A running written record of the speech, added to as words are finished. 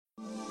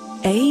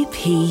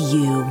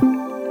APU.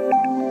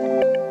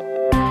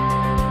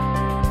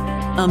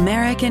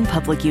 American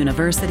Public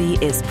University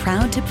is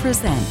proud to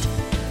present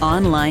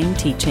Online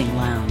Teaching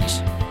Lounge.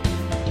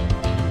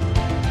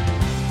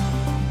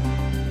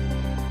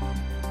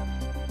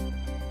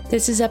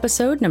 This is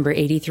episode number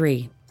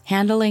 83,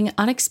 Handling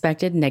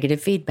Unexpected Negative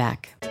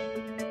Feedback.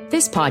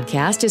 This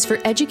podcast is for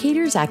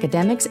educators,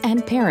 academics,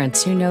 and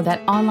parents who know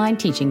that online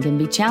teaching can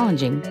be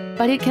challenging,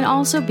 but it can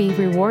also be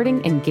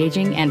rewarding,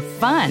 engaging, and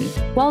fun.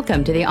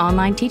 Welcome to the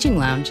Online Teaching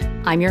Lounge.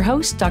 I'm your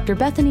host, Dr.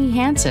 Bethany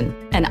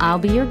Hansen, and I'll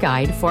be your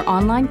guide for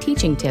online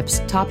teaching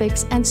tips,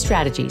 topics, and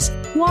strategies.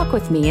 Walk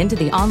with me into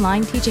the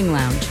Online Teaching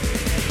Lounge.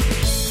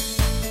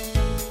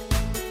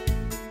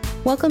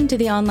 Welcome to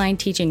the Online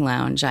Teaching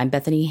Lounge. I'm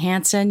Bethany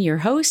Hansen, your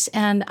host,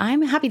 and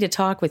I'm happy to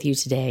talk with you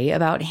today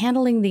about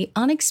handling the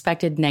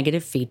unexpected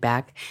negative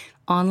feedback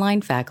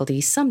online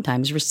faculty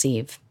sometimes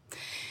receive.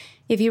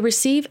 If you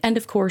receive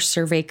end-of-course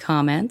survey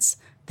comments,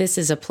 this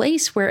is a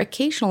place where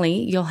occasionally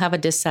you'll have a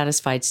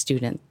dissatisfied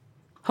student.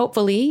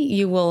 Hopefully,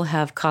 you will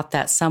have caught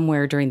that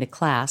somewhere during the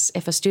class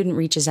if a student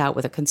reaches out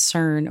with a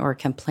concern or a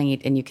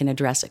complaint and you can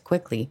address it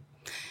quickly.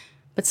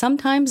 But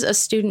sometimes a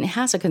student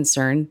has a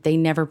concern they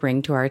never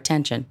bring to our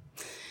attention,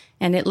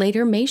 and it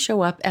later may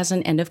show up as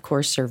an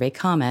end-of-course survey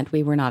comment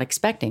we were not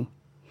expecting.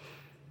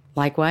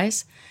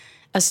 Likewise,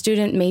 a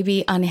student may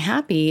be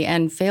unhappy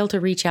and fail to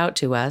reach out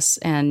to us,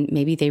 and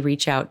maybe they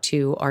reach out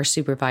to our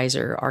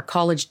supervisor, our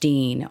college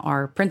dean,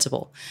 our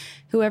principal,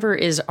 whoever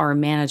is our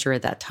manager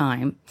at that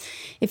time.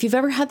 If you've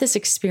ever had this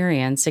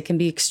experience, it can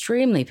be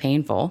extremely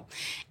painful,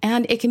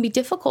 and it can be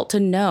difficult to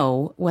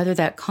know whether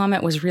that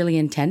comment was really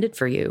intended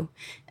for you,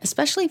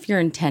 especially if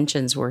your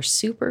intentions were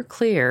super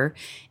clear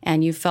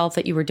and you felt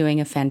that you were doing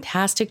a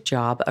fantastic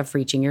job of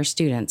reaching your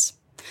students.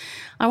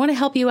 I want to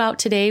help you out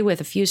today with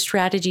a few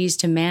strategies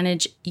to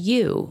manage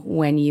you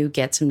when you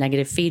get some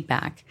negative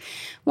feedback.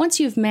 Once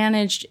you've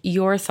managed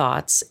your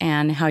thoughts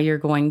and how you're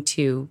going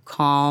to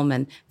calm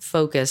and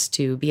focus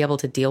to be able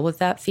to deal with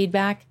that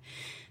feedback,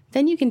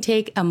 then you can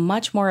take a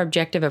much more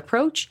objective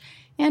approach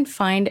and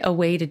find a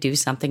way to do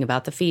something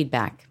about the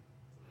feedback.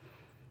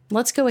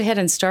 Let's go ahead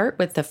and start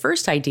with the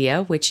first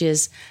idea, which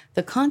is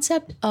the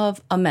concept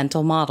of a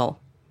mental model.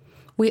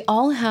 We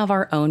all have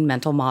our own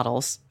mental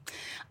models.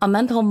 A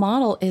mental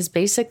model is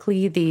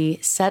basically the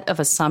set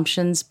of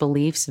assumptions,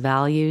 beliefs,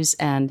 values,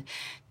 and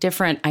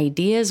different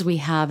ideas we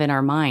have in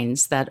our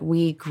minds that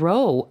we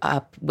grow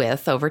up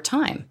with over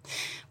time.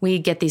 We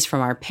get these from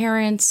our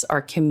parents,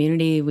 our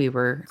community we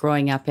were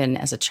growing up in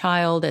as a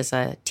child, as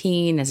a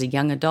teen, as a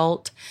young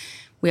adult.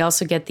 We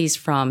also get these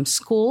from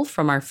school,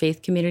 from our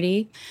faith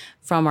community,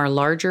 from our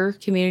larger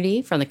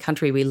community, from the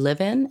country we live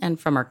in, and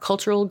from our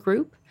cultural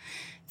group.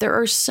 There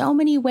are so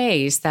many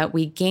ways that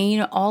we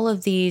gain all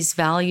of these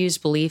values,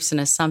 beliefs, and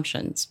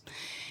assumptions.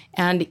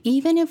 And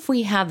even if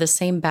we have the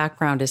same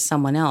background as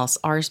someone else,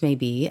 ours may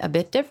be a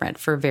bit different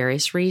for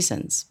various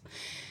reasons.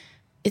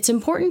 It's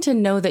important to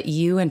know that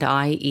you and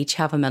I each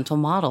have a mental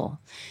model.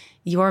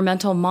 Your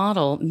mental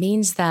model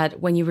means that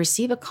when you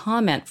receive a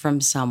comment from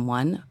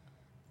someone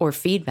or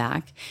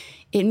feedback,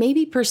 it may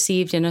be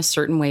perceived in a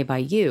certain way by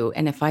you.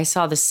 And if I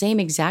saw the same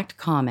exact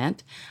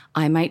comment,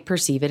 I might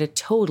perceive it a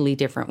totally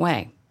different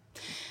way.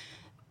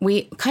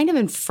 We kind of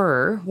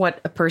infer what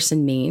a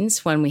person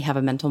means when we have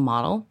a mental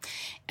model,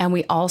 and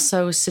we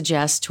also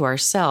suggest to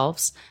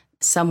ourselves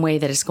some way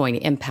that it's going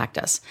to impact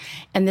us.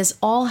 And this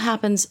all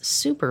happens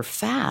super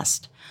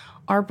fast.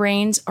 Our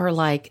brains are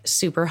like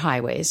super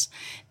highways.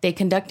 They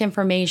conduct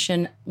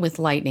information with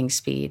lightning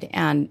speed.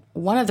 And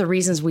one of the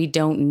reasons we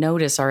don't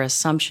notice our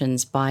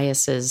assumptions,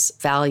 biases,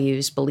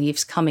 values,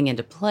 beliefs coming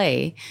into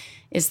play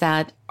is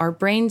that our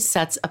brain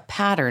sets a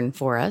pattern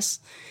for us.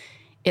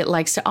 It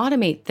likes to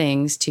automate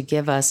things to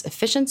give us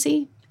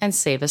efficiency and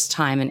save us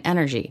time and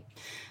energy.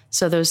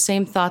 So those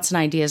same thoughts and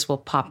ideas will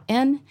pop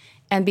in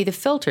and be the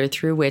filter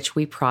through which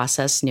we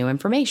process new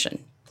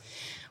information.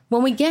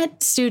 When we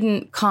get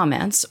student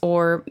comments,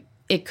 or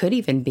it could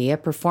even be a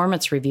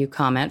performance review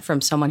comment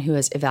from someone who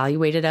has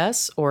evaluated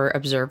us or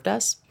observed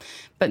us,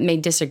 but may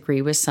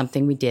disagree with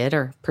something we did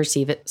or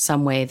perceive it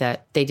some way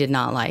that they did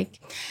not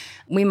like,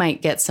 we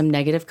might get some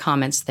negative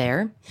comments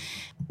there.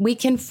 We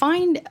can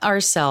find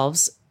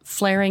ourselves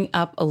flaring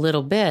up a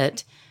little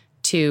bit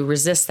to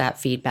resist that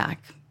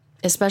feedback,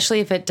 especially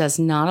if it does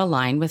not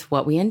align with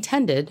what we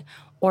intended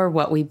or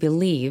what we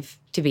believe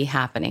to be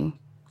happening.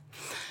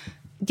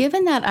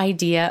 Given that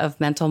idea of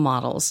mental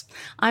models,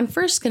 I'm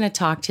first going to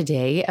talk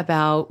today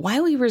about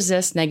why we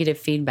resist negative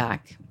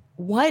feedback,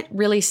 what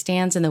really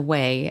stands in the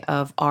way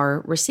of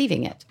our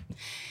receiving it.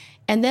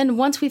 And then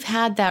once we've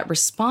had that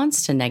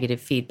response to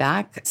negative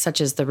feedback, such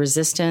as the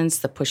resistance,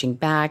 the pushing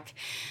back,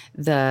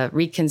 the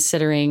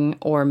reconsidering,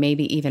 or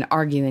maybe even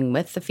arguing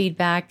with the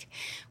feedback,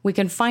 we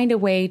can find a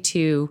way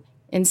to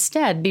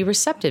instead be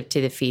receptive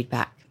to the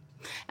feedback.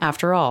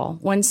 After all,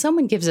 when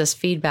someone gives us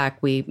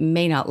feedback we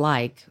may not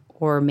like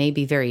or may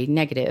be very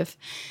negative,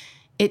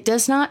 it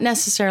does not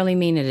necessarily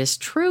mean it is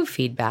true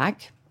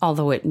feedback,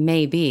 although it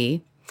may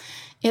be.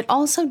 It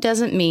also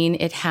doesn't mean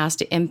it has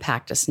to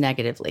impact us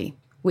negatively.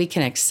 We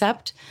can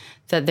accept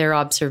that their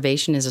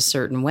observation is a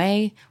certain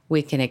way.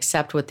 We can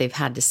accept what they've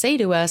had to say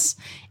to us,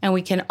 and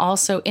we can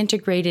also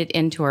integrate it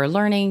into our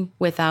learning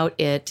without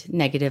it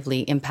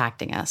negatively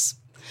impacting us.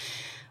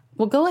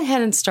 We'll go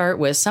ahead and start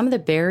with some of the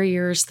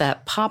barriers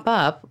that pop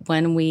up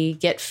when we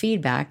get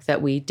feedback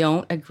that we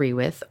don't agree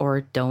with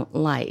or don't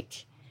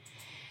like.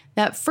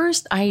 That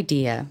first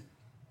idea.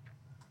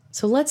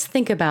 So let's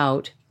think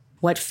about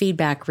what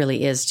feedback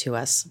really is to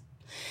us.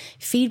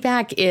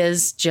 Feedback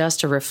is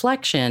just a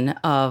reflection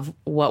of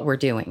what we're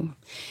doing.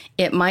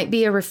 It might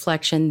be a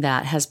reflection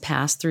that has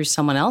passed through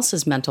someone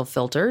else's mental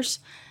filters,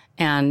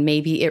 and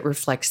maybe it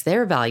reflects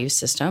their value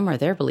system or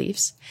their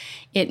beliefs.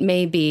 It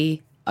may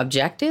be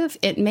objective.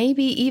 It may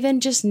be even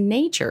just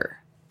nature.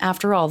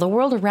 After all, the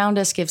world around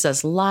us gives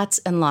us lots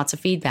and lots of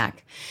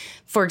feedback.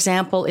 For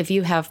example, if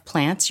you have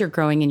plants you're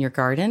growing in your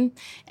garden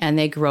and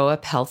they grow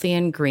up healthy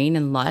and green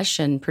and lush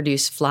and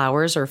produce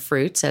flowers or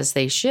fruits as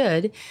they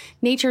should,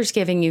 nature's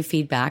giving you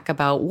feedback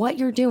about what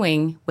you're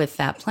doing with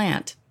that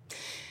plant.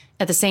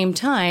 At the same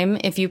time,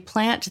 if you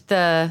plant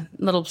the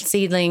little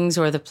seedlings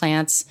or the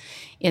plants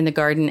in the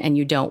garden and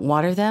you don't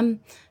water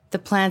them, the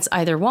plants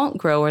either won't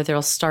grow or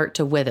they'll start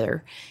to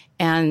wither.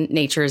 And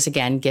nature is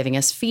again giving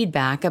us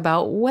feedback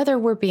about whether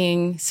we're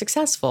being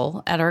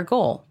successful at our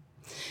goal.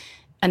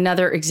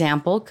 Another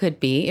example could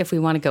be if we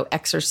want to go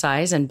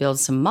exercise and build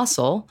some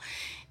muscle,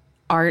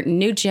 our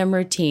new gym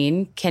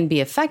routine can be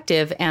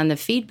effective, and the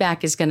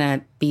feedback is going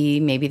to be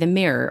maybe the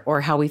mirror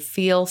or how we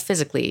feel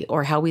physically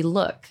or how we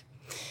look.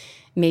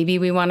 Maybe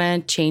we want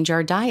to change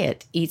our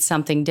diet, eat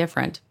something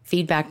different.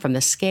 Feedback from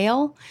the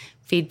scale,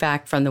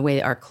 feedback from the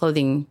way our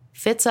clothing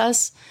fits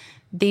us.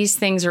 These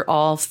things are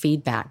all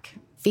feedback.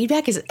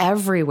 Feedback is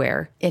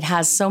everywhere. It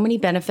has so many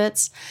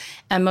benefits.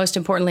 And most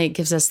importantly, it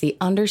gives us the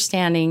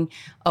understanding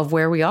of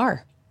where we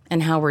are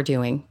and how we're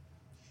doing.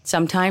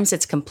 Sometimes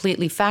it's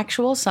completely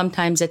factual.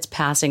 Sometimes it's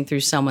passing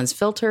through someone's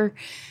filter.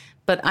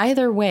 But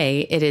either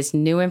way, it is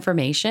new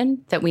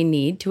information that we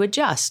need to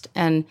adjust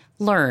and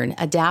learn,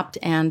 adapt,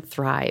 and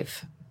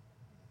thrive.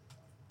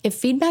 If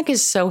feedback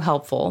is so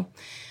helpful,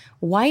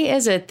 why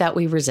is it that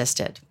we resist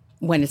it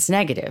when it's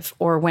negative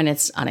or when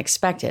it's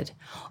unexpected?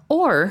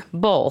 Or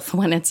both,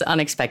 when it's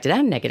unexpected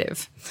and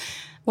negative?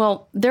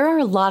 Well, there are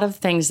a lot of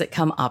things that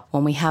come up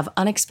when we have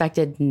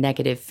unexpected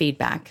negative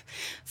feedback.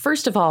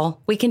 First of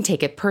all, we can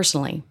take it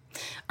personally.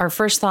 Our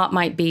first thought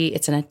might be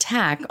it's an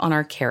attack on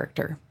our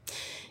character.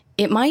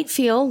 It might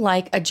feel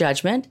like a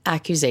judgment,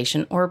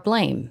 accusation, or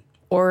blame,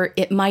 or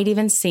it might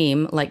even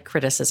seem like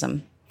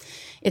criticism.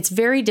 It's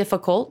very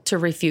difficult to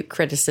refute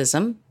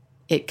criticism.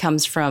 It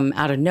comes from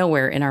out of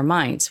nowhere in our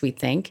minds, we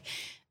think,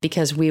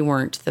 because we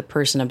weren't the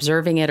person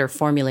observing it or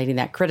formulating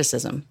that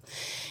criticism.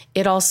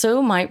 It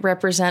also might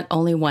represent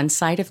only one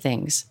side of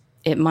things.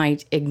 It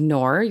might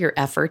ignore your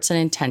efforts and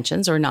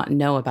intentions or not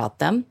know about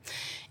them.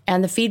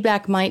 And the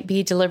feedback might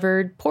be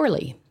delivered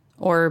poorly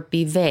or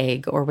be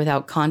vague or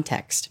without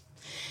context.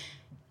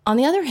 On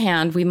the other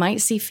hand, we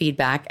might see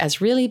feedback as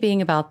really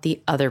being about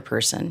the other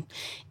person.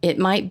 It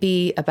might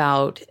be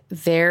about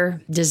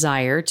their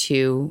desire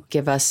to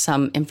give us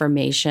some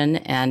information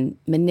and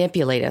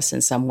manipulate us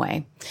in some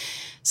way.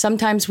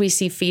 Sometimes we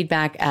see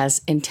feedback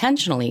as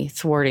intentionally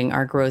thwarting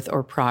our growth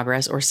or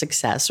progress or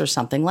success or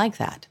something like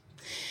that.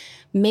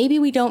 Maybe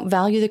we don't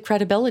value the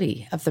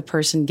credibility of the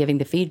person giving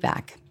the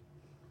feedback.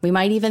 We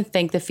might even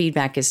think the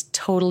feedback is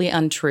totally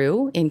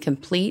untrue,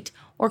 incomplete,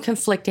 or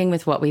conflicting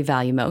with what we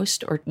value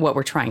most or what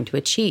we're trying to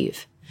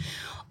achieve.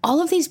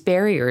 All of these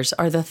barriers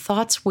are the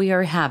thoughts we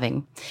are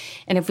having.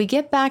 And if we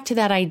get back to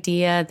that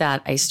idea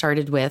that I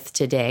started with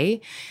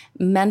today,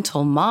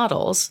 mental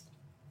models,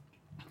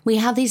 we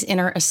have these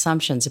inner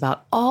assumptions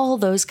about all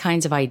those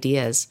kinds of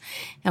ideas,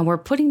 and we're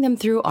putting them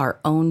through our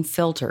own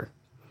filter.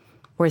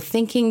 We're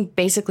thinking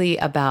basically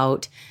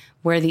about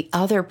where the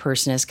other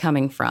person is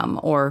coming from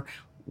or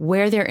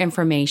where their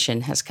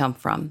information has come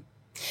from.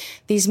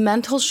 These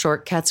mental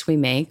shortcuts we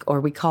make,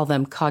 or we call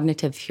them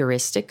cognitive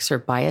heuristics or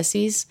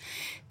biases,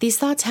 these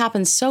thoughts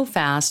happen so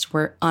fast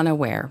we're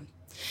unaware.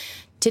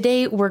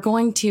 Today, we're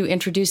going to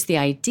introduce the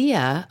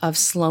idea of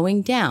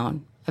slowing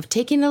down, of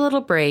taking a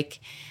little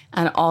break,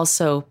 and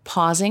also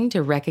pausing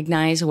to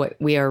recognize what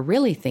we are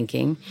really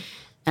thinking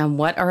and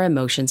what our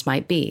emotions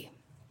might be.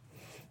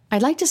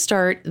 I'd like to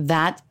start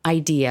that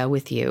idea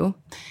with you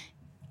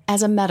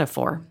as a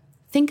metaphor.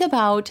 Think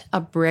about a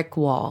brick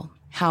wall,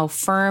 how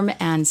firm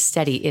and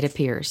steady it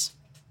appears.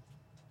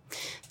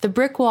 The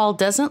brick wall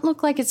doesn't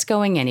look like it's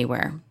going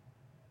anywhere.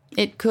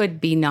 It could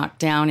be knocked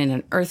down in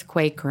an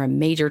earthquake or a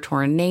major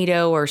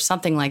tornado or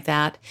something like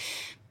that.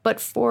 But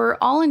for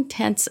all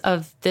intents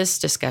of this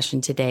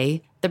discussion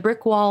today, the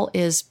brick wall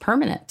is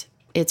permanent.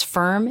 It's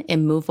firm,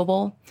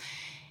 immovable.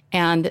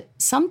 And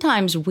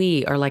sometimes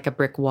we are like a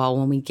brick wall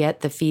when we get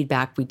the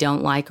feedback we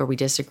don't like or we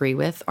disagree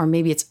with, or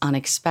maybe it's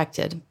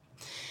unexpected.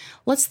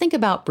 Let's think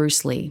about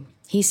Bruce Lee.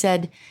 He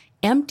said,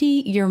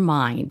 "Empty your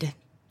mind."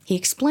 He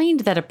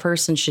explained that a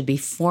person should be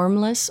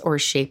formless or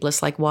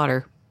shapeless like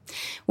water.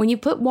 When you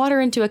put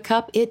water into a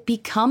cup, it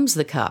becomes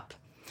the cup.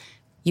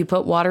 You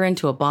put water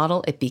into a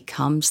bottle, it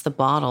becomes the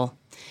bottle.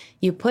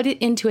 You put it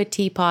into a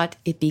teapot,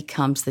 it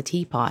becomes the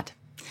teapot.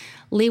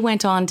 Lee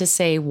went on to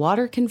say,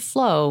 water can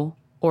flow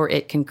or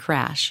it can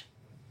crash.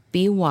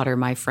 Be water,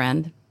 my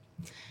friend.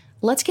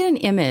 Let's get an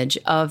image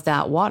of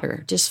that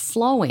water just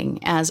flowing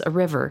as a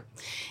river.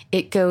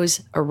 It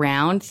goes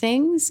around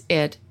things,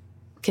 it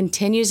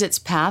continues its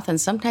path and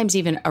sometimes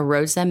even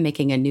erodes them,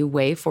 making a new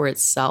way for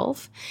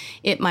itself.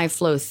 It might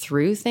flow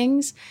through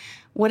things.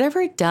 Whatever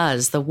it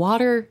does, the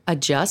water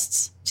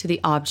adjusts to the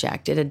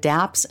object. It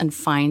adapts and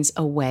finds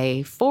a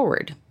way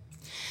forward.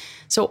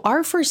 So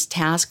our first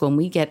task when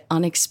we get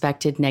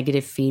unexpected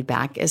negative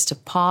feedback is to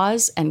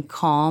pause and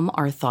calm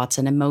our thoughts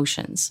and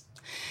emotions.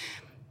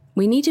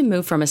 We need to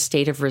move from a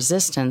state of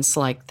resistance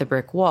like the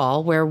brick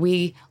wall where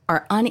we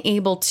are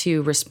unable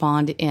to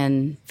respond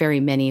in very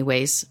many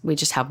ways. We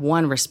just have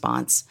one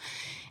response.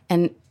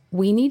 And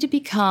we need to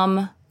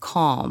become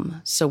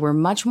calm so we're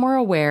much more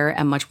aware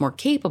and much more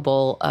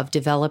capable of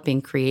developing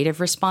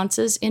creative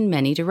responses in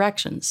many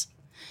directions.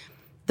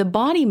 The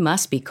body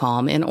must be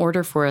calm in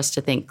order for us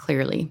to think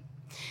clearly.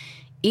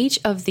 Each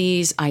of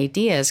these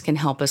ideas can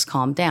help us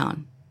calm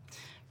down.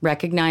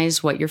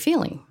 Recognize what you're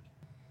feeling.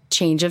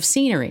 Change of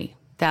scenery.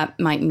 That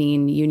might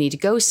mean you need to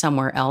go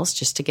somewhere else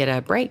just to get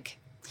a break.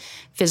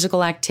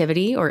 Physical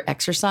activity or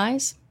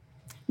exercise.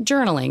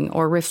 Journaling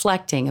or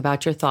reflecting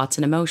about your thoughts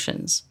and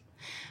emotions.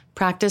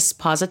 Practice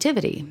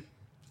positivity.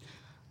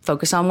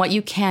 Focus on what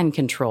you can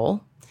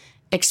control.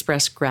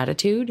 Express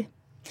gratitude.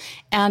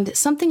 And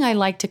something I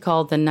like to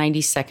call the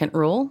 90-second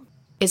rule.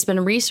 It's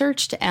been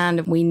researched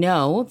and we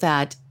know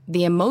that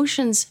the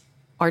emotions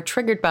are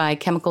triggered by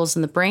chemicals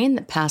in the brain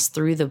that pass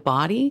through the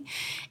body,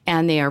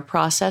 and they are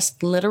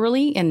processed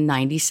literally in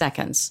 90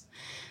 seconds.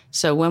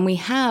 So when we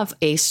have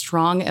a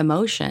strong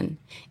emotion,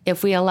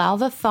 if we allow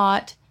the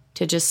thought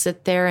to just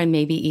sit there and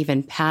maybe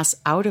even pass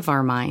out of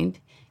our mind,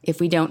 if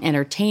we don't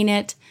entertain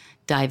it,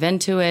 dive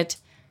into it,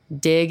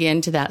 dig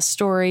into that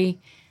story,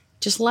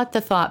 just let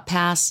the thought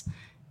pass,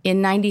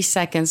 in 90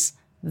 seconds,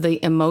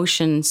 the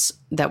emotions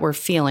that we're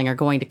feeling are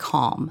going to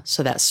calm.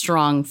 So that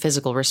strong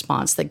physical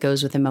response that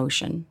goes with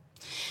emotion.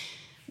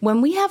 When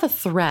we have a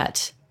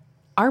threat,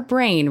 our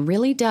brain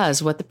really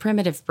does what the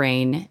primitive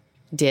brain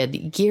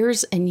did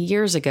years and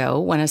years ago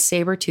when a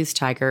saber-toothed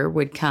tiger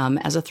would come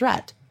as a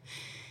threat.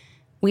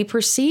 We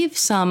perceive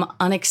some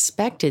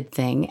unexpected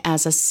thing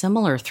as a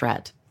similar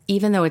threat,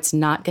 even though it's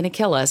not going to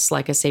kill us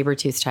like a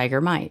saber-toothed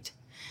tiger might.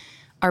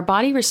 Our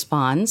body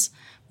responds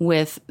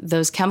with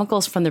those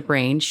chemicals from the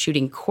brain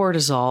shooting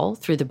cortisol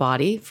through the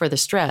body for the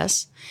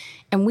stress,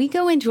 and we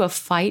go into a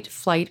fight,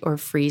 flight, or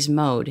freeze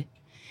mode.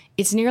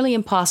 It's nearly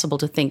impossible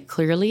to think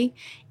clearly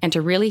and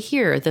to really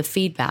hear the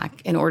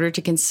feedback in order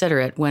to consider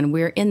it when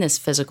we're in this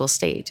physical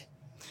state.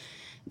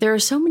 There are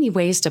so many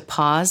ways to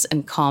pause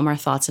and calm our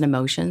thoughts and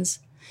emotions.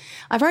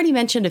 I've already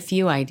mentioned a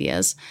few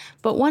ideas,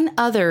 but one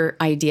other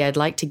idea I'd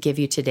like to give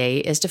you today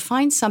is to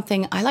find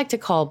something I like to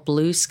call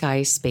blue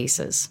sky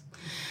spaces.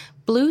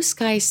 Blue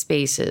sky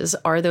spaces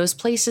are those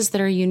places that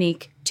are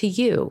unique to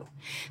you.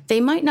 They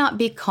might not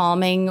be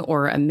calming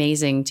or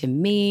amazing to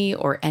me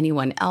or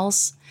anyone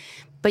else,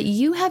 but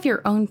you have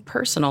your own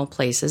personal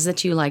places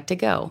that you like to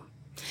go.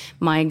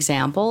 My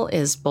example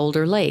is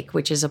Boulder Lake,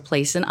 which is a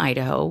place in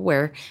Idaho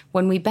where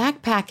when we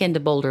backpack into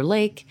Boulder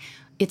Lake,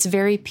 it's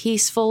very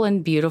peaceful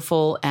and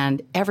beautiful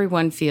and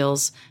everyone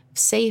feels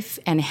safe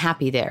and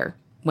happy there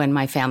when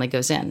my family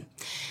goes in.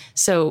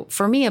 So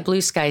for me, a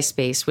blue sky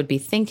space would be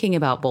thinking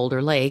about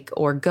Boulder Lake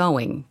or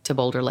going to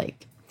Boulder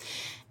Lake.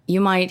 You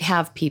might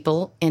have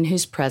people in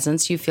whose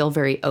presence you feel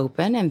very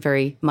open and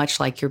very much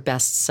like your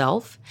best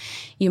self.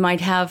 You might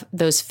have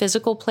those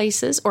physical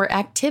places or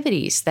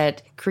activities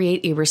that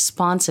create a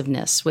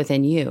responsiveness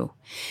within you.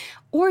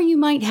 Or you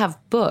might have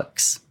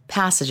books,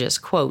 passages,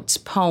 quotes,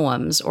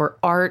 poems, or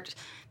art,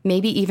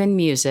 maybe even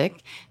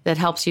music that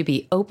helps you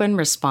be open,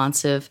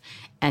 responsive,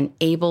 and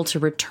able to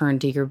return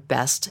to your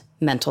best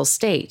mental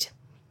state.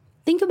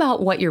 Think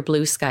about what your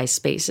blue sky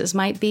spaces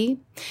might be,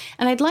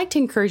 and I'd like to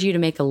encourage you to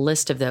make a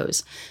list of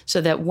those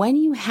so that when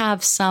you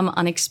have some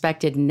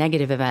unexpected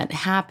negative event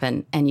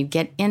happen and you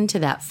get into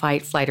that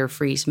fight, flight, or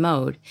freeze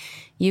mode,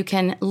 you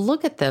can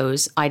look at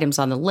those items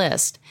on the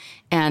list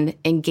and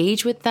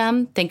engage with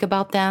them, think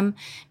about them,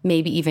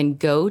 maybe even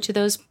go to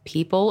those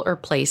people or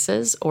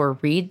places or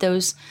read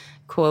those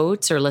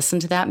quotes or listen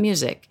to that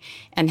music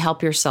and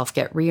help yourself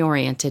get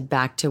reoriented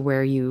back to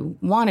where you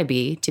want to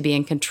be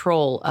in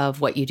control of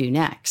what you do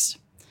next.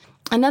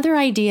 Another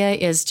idea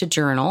is to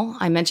journal.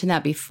 I mentioned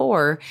that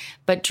before,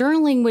 but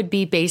journaling would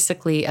be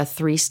basically a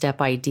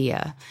 3-step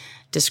idea.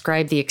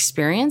 Describe the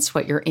experience,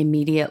 what you're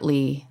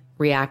immediately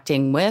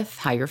reacting with,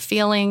 how you're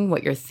feeling,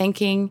 what you're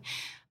thinking.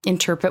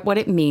 Interpret what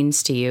it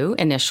means to you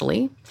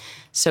initially.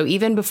 So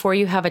even before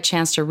you have a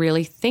chance to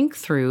really think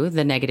through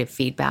the negative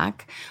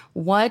feedback,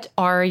 what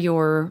are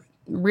your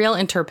real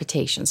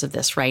interpretations of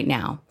this right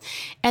now?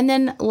 And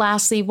then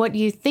lastly, what do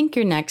you think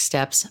your next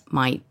steps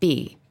might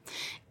be?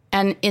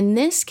 And in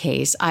this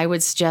case, I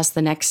would suggest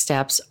the next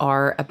steps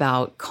are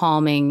about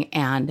calming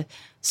and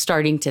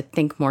starting to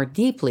think more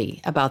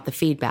deeply about the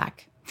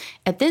feedback.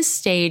 At this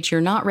stage,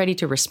 you're not ready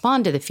to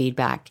respond to the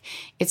feedback.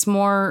 It's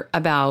more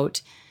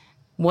about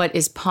what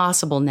is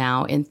possible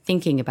now in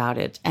thinking about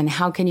it and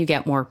how can you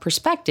get more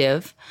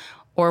perspective,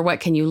 or what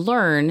can you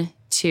learn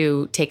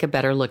to take a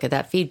better look at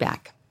that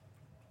feedback.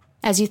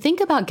 As you think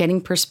about getting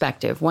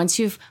perspective, once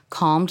you've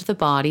calmed the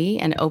body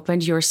and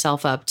opened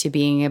yourself up to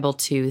being able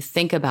to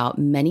think about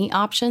many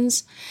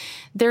options,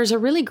 there's a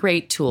really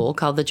great tool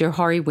called the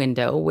Johari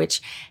window,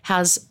 which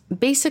has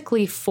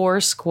basically 4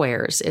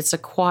 squares. It's a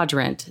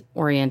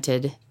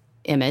quadrant-oriented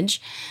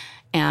image.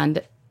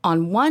 And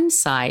on one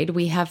side,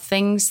 we have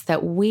things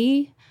that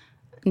we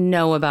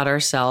know about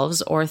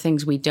ourselves or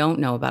things we don't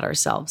know about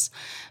ourselves,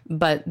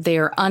 but they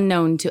are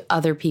unknown to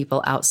other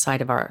people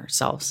outside of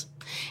ourselves.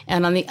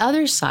 And on the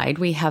other side,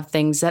 we have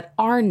things that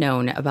are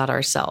known about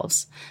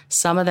ourselves.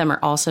 Some of them are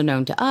also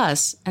known to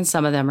us, and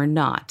some of them are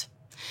not.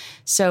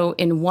 So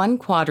in one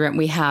quadrant,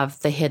 we have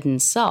the hidden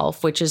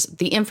self, which is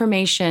the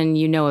information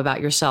you know about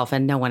yourself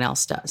and no one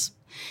else does.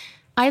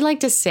 I like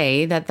to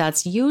say that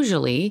that's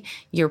usually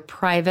your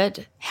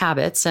private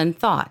habits and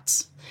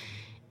thoughts.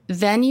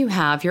 Then you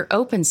have your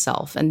open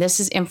self, and this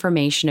is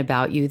information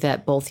about you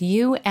that both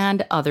you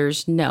and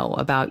others know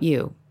about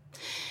you.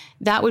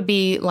 That would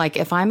be like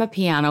if I'm a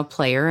piano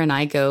player and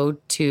I go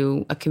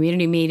to a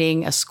community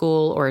meeting, a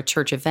school, or a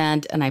church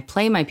event, and I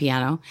play my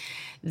piano,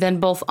 then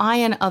both I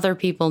and other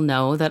people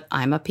know that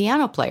I'm a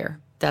piano player.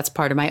 That's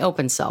part of my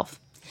open self.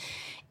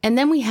 And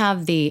then we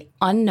have the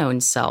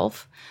unknown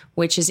self,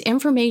 which is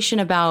information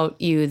about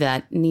you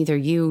that neither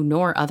you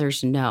nor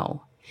others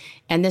know.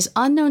 And this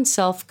unknown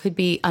self could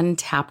be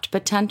untapped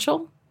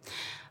potential,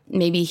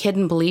 maybe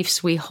hidden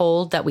beliefs we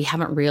hold that we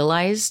haven't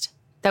realized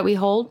that we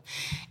hold.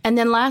 And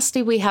then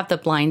lastly, we have the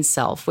blind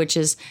self, which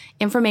is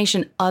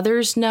information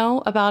others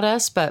know about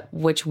us, but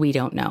which we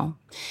don't know.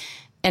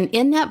 And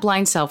in that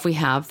blind self, we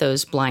have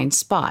those blind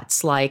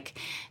spots. Like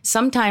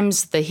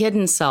sometimes the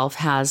hidden self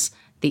has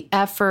the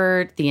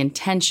effort, the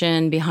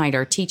intention behind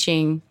our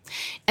teaching.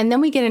 And then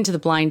we get into the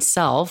blind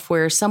self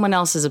where someone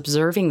else is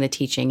observing the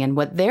teaching and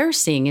what they're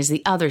seeing is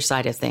the other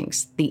side of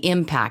things, the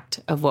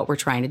impact of what we're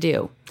trying to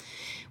do.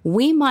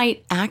 We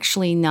might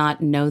actually not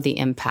know the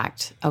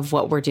impact of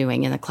what we're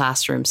doing in the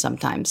classroom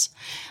sometimes,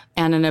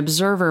 and an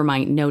observer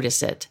might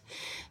notice it.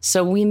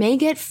 So we may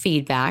get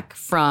feedback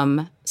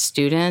from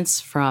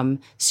students, from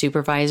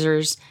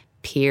supervisors,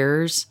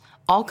 peers,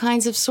 all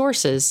kinds of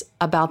sources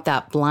about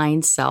that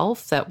blind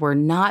self that we're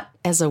not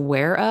as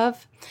aware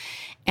of.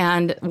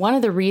 And one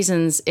of the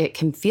reasons it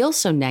can feel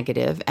so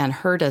negative and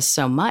hurt us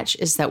so much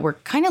is that we're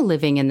kind of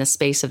living in the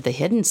space of the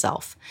hidden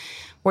self.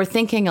 We're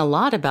thinking a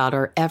lot about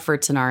our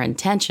efforts and our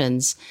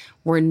intentions.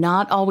 We're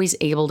not always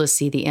able to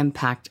see the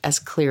impact as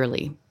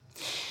clearly.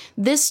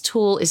 This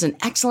tool is an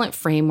excellent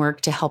framework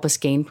to help us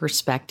gain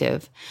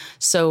perspective.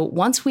 So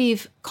once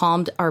we've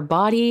calmed our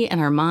body and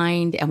our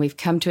mind and we've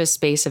come to a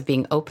space of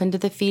being open to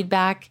the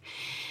feedback,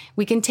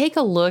 we can take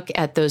a look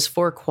at those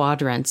 4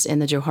 quadrants in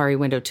the Johari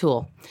window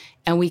tool,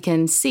 and we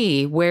can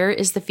see where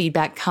is the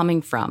feedback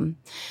coming from,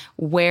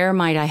 where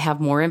might I have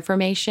more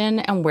information,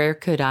 and where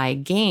could I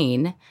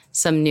gain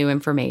some new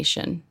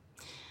information.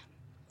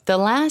 The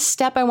last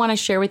step I want to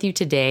share with you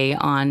today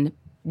on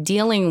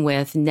dealing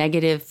with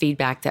negative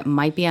feedback that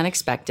might be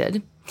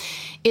unexpected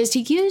is to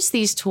use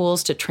these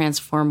tools to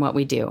transform what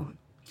we do.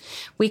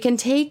 We can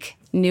take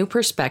new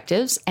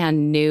perspectives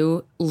and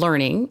new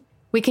learning.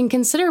 We can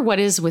consider what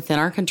is within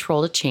our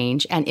control to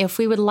change and if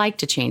we would like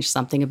to change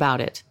something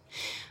about it.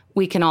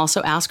 We can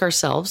also ask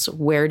ourselves,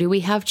 where do we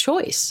have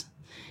choice?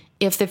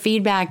 If the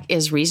feedback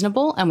is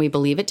reasonable and we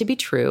believe it to be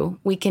true,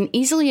 we can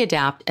easily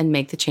adapt and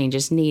make the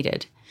changes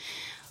needed.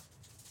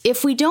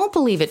 If we don't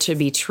believe it to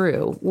be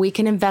true, we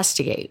can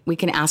investigate. We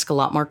can ask a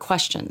lot more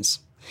questions.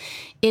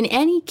 In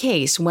any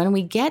case, when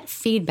we get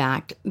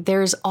feedback,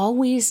 there's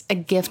always a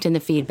gift in the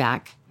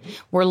feedback.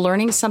 We're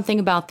learning something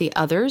about the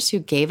others who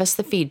gave us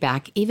the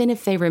feedback, even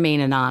if they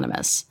remain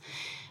anonymous.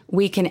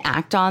 We can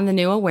act on the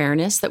new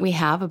awareness that we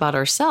have about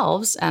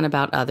ourselves and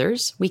about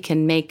others. We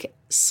can make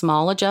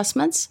small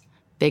adjustments,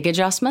 big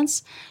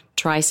adjustments,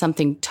 try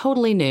something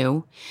totally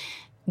new.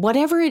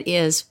 Whatever it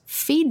is,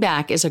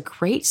 feedback is a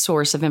great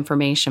source of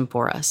information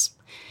for us.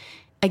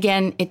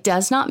 Again, it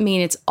does not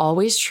mean it's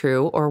always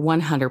true or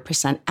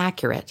 100%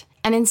 accurate.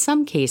 And in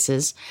some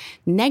cases,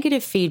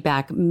 negative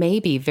feedback may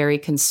be very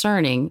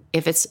concerning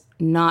if it's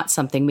not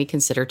something we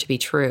consider to be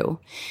true.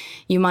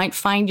 You might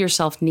find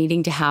yourself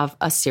needing to have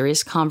a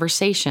serious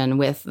conversation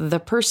with the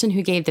person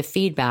who gave the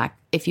feedback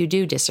if you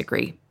do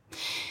disagree.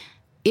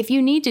 If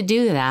you need to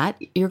do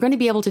that, you're going to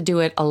be able to do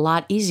it a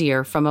lot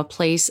easier from a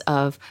place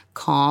of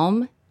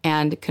calm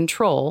and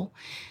control,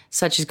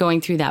 such as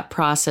going through that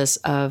process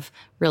of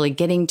really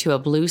getting to a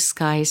blue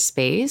sky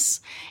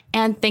space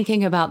and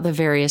thinking about the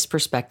various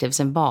perspectives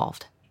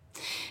involved.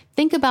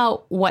 Think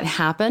about what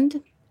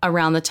happened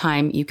around the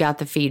time you got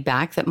the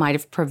feedback that might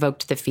have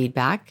provoked the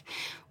feedback,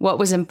 what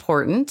was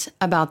important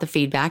about the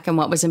feedback and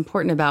what was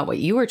important about what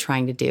you were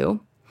trying to do,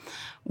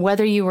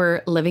 whether you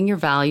were living your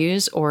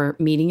values or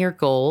meeting your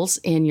goals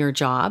in your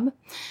job,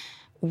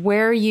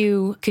 where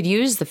you could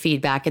use the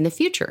feedback in the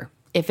future.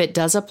 If it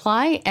does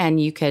apply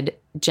and you could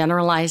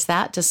generalize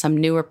that to some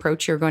new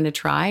approach you're going to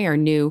try or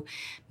new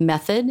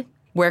method,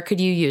 where could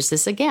you use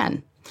this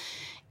again?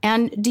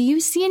 And do you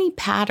see any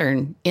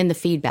pattern in the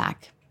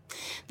feedback?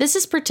 This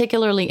is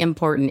particularly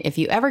important if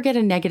you ever get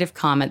a negative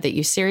comment that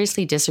you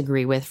seriously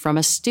disagree with from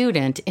a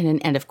student in an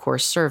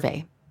end-of-course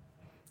survey.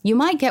 You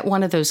might get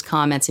one of those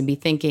comments and be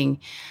thinking,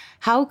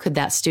 how could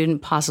that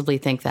student possibly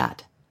think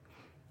that?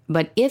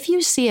 But if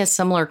you see a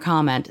similar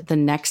comment the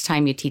next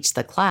time you teach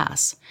the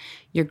class,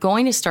 you're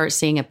going to start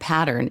seeing a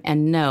pattern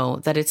and know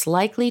that it's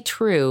likely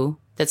true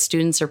that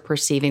students are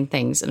perceiving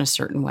things in a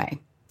certain way.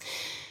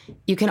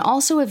 You can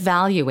also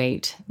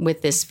evaluate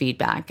with this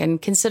feedback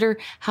and consider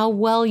how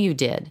well you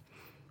did,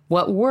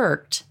 what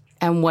worked,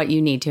 and what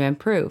you need to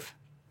improve.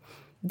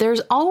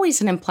 There's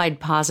always an implied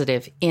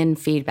positive in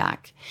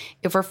feedback.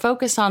 If we're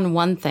focused on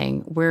one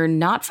thing, we're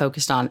not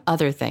focused on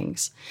other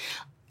things.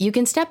 You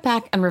can step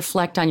back and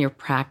reflect on your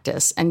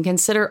practice and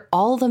consider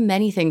all the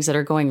many things that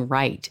are going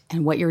right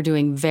and what you're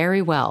doing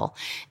very well,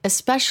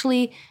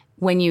 especially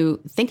when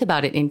you think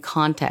about it in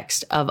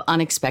context of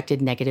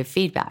unexpected negative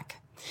feedback.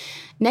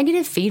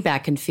 Negative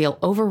feedback can feel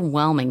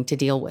overwhelming to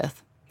deal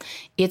with.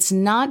 It's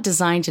not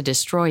designed to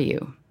destroy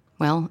you.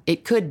 Well,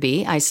 it could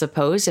be, I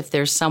suppose, if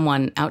there's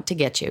someone out to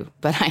get you.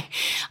 But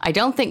I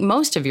don't think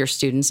most of your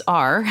students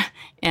are,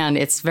 and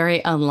it's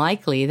very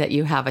unlikely that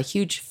you have a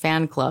huge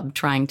fan club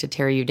trying to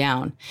tear you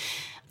down.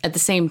 At the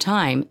same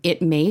time,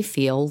 it may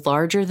feel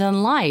larger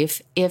than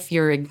life if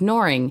you're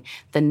ignoring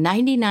the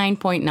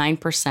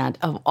 99.9%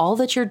 of all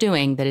that you're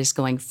doing that is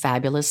going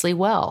fabulously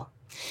well.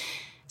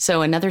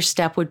 So another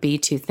step would be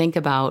to think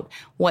about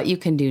what you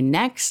can do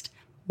next,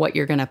 what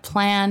you're going to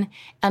plan,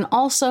 and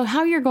also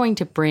how you're going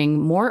to bring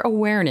more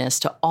awareness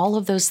to all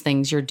of those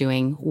things you're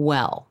doing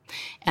well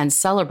and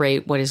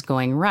celebrate what is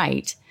going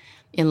right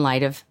in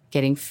light of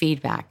getting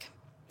feedback.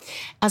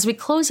 As we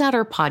close out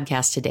our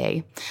podcast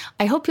today,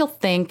 I hope you'll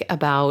think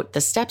about the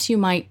steps you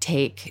might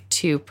take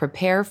to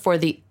prepare for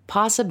the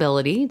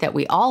possibility that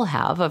we all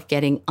have of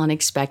getting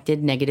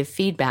unexpected negative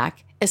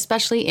feedback,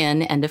 especially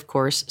in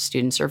end-of-course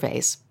student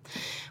surveys.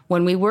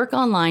 When we work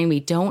online, we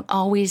don't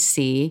always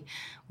see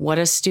what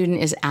a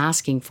student is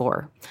asking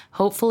for.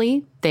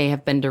 Hopefully, they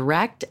have been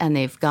direct and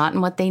they've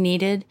gotten what they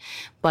needed,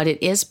 but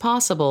it is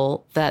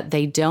possible that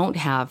they don't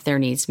have their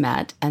needs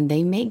met and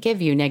they may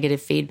give you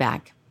negative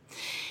feedback.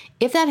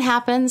 If that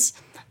happens,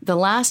 the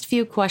last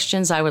few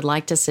questions I would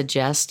like to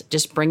suggest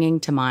just bringing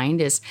to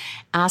mind is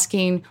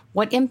asking,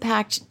 what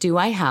impact do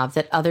I have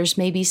that others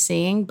may be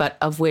seeing, but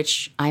of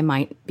which I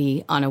might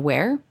be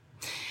unaware?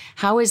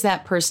 How is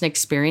that person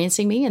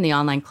experiencing me in the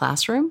online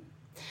classroom?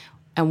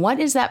 And what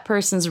is that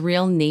person's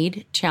real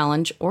need,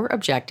 challenge, or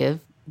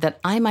objective that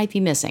I might be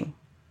missing?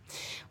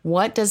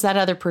 What does that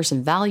other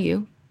person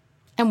value?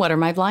 And what are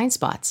my blind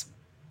spots?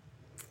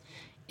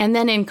 And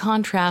then in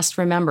contrast,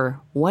 remember,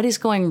 what is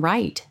going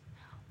right?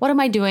 What am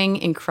I doing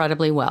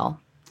incredibly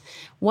well?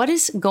 What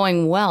is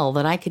going well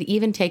that I could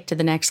even take to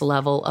the next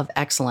level of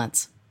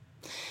excellence?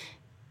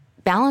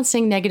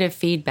 Balancing negative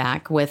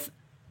feedback with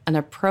an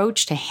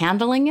approach to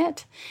handling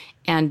it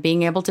and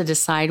being able to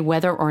decide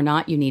whether or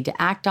not you need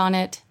to act on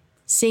it,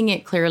 seeing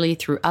it clearly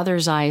through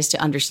others' eyes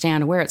to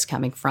understand where it's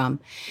coming from,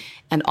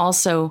 and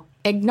also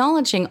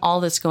acknowledging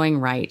all that's going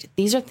right.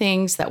 These are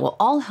things that will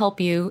all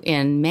help you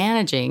in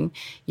managing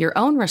your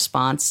own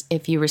response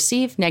if you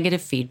receive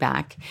negative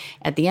feedback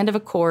at the end of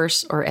a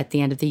course or at the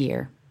end of the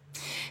year.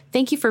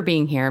 Thank you for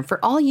being here and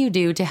for all you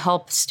do to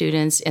help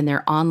students in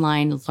their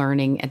online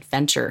learning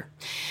adventure.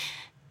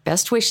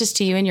 Best wishes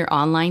to you in your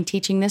online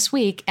teaching this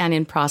week and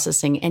in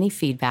processing any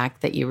feedback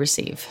that you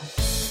receive.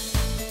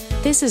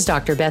 This is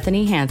Dr.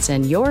 Bethany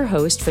Hansen, your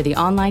host for the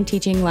Online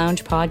Teaching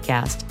Lounge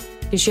podcast.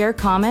 To share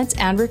comments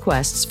and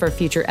requests for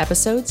future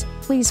episodes,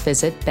 please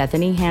visit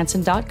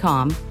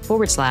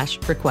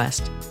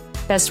bethanyhansen.com/request.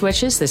 Best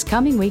wishes this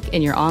coming week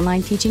in your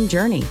online teaching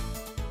journey.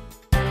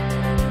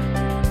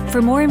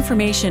 For more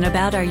information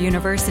about our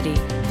university,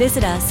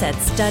 visit us at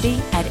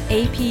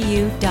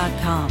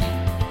study@apu.com.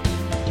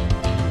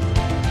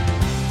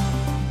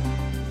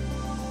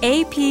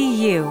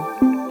 APU,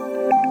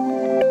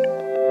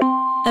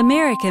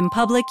 American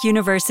Public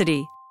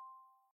University.